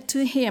 commit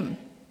to him,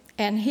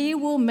 and he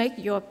will make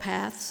your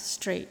path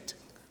straight.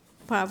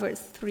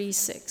 Proverbs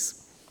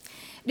 3:6.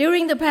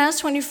 During the past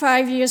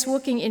 25 years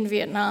working in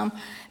Vietnam,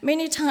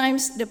 many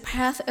times the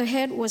path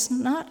ahead was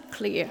not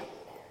clear.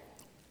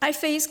 I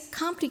faced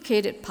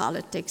complicated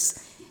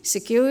politics,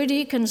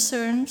 security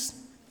concerns,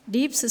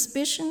 deep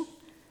suspicion,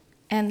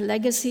 and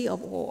legacy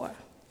of war.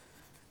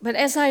 But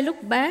as I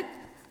look back,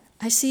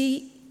 I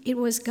see it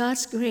was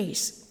God's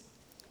grace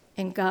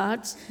and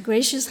God's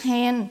gracious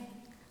hand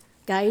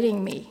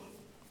guiding me.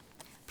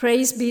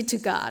 Praise be to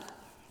God.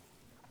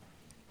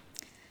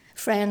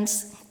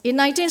 Friends, in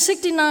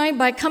 1969,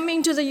 by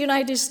coming to the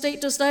United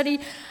States to study,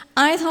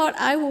 I thought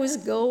I was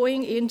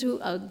going into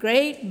a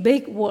great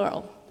big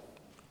world.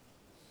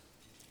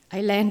 I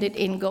landed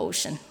in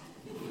Goshen,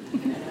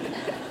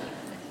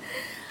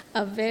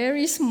 a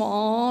very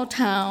small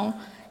town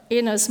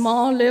in a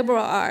small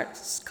liberal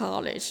arts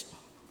college.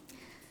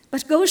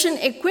 But Goshen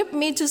equipped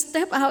me to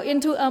step out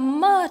into a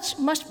much,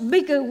 much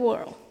bigger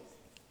world.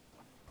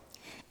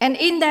 And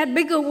in that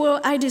bigger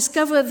world, I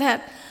discovered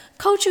that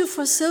culture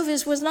for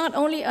service was not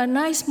only a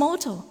nice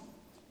motto,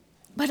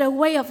 but a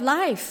way of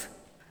life,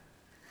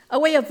 a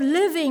way of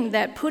living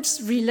that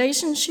puts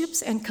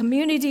relationships and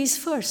communities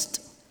first.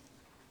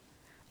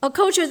 A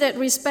culture that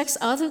respects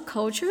other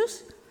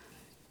cultures,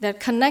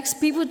 that connects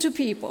people to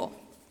people.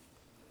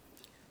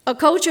 A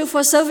culture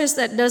for service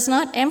that does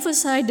not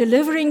emphasize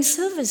delivering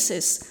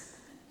services,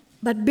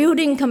 but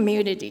building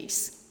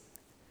communities.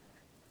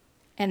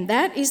 And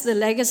that is the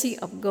legacy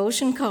of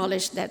Goshen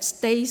College that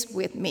stays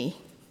with me.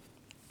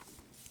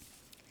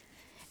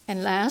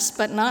 And last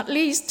but not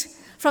least,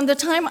 from the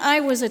time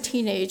I was a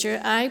teenager,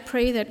 I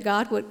pray that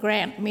God would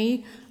grant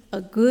me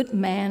a good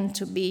man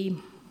to be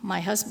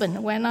my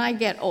husband when I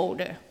get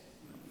older.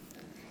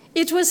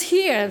 It was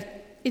here,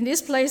 in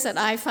this place, that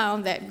I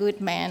found that good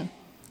man,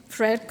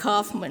 Fred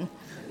Kaufman,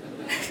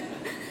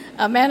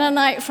 a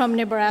Mennonite from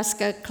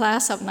Nebraska,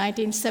 class of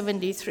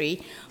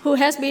 1973, who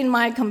has been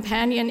my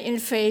companion in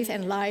faith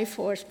and life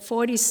for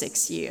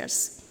 46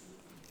 years.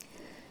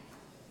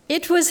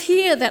 It was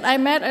here that I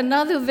met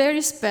another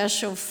very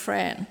special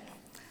friend.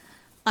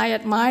 I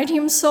admired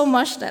him so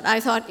much that I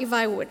thought if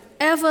I would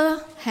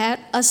ever had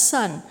a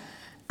son,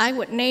 I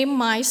would name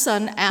my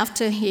son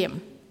after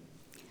him.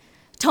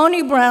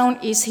 Tony Brown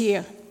is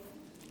here,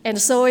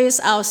 and so is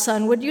our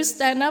son. Would you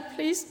stand up,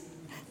 please?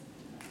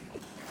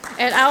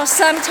 And our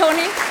son,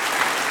 Tony.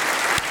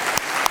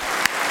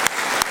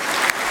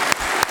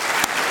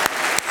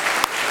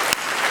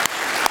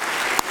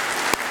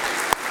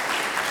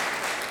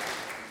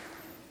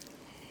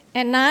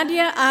 And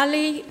Nadia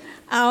Ali,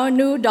 our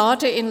new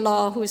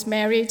daughter-in-law who's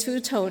married to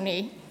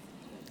Tony.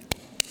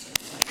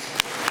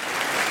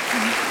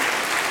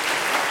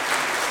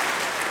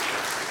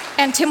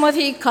 And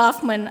Timothy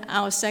Kaufman,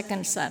 our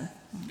second son.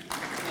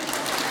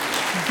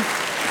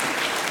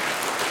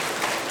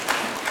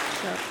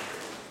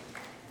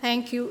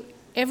 Thank you,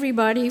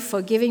 everybody,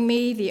 for giving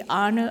me the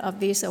honor of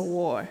this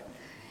award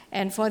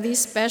and for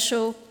this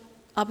special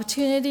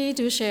opportunity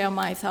to share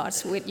my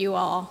thoughts with you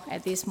all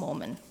at this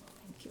moment.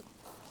 Thank you.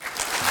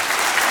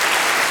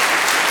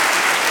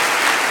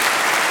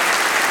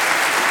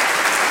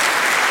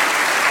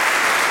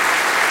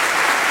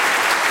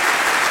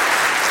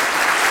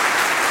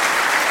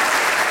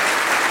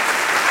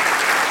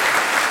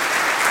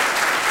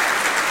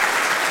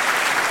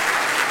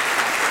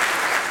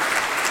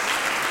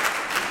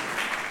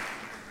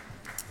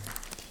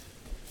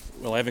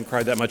 Well, I haven't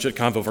cried that much at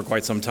Convo for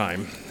quite some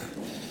time.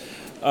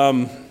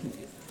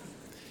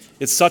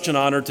 It's such an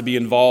honor to be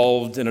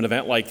involved in an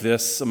event like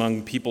this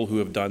among people who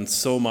have done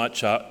so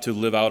much to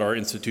live out our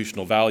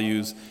institutional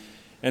values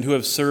and who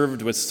have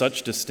served with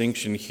such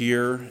distinction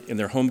here in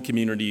their home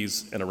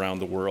communities and around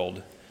the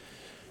world.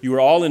 You are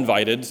all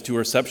invited to a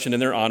reception in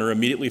their honor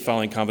immediately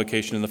following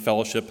Convocation in the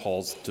fellowship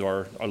halls to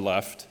our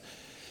left.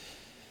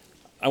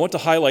 I want to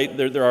highlight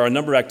there are a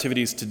number of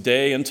activities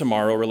today and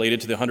tomorrow related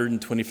to the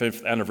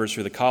 125th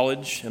anniversary of the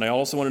college, and I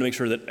also want to make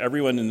sure that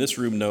everyone in this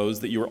room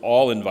knows that you are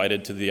all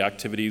invited to the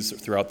activities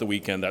throughout the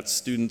weekend. That's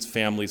students,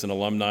 families, and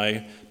alumni,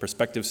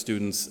 prospective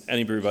students,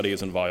 everybody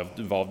is invited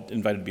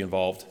to be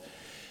involved.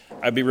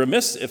 I'd be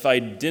remiss if I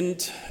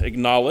didn't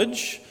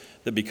acknowledge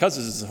that because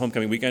this is a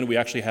homecoming weekend, we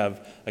actually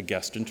have a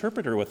guest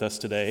interpreter with us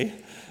today.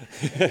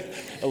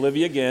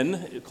 Olivia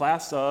Ginn,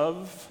 class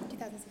of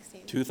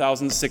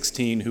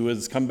 2016, who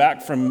has come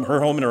back from her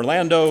home in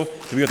Orlando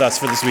to be with us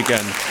for this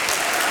weekend.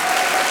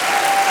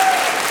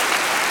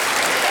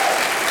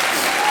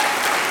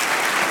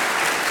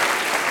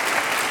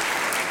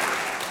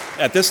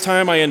 At this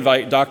time, I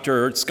invite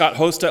Dr. Scott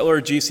Hostetler,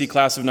 GC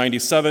class of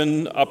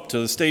 97, up to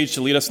the stage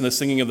to lead us in the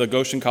singing of the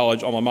Goshen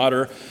College alma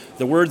mater.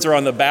 The words are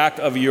on the back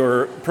of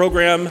your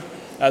program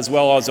as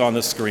well as on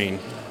the screen.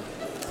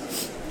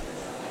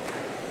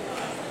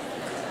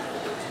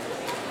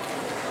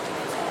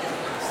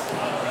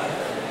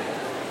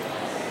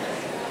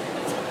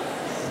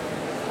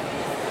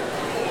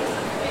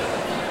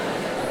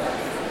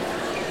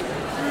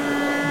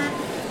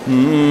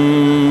 Mm-hmm.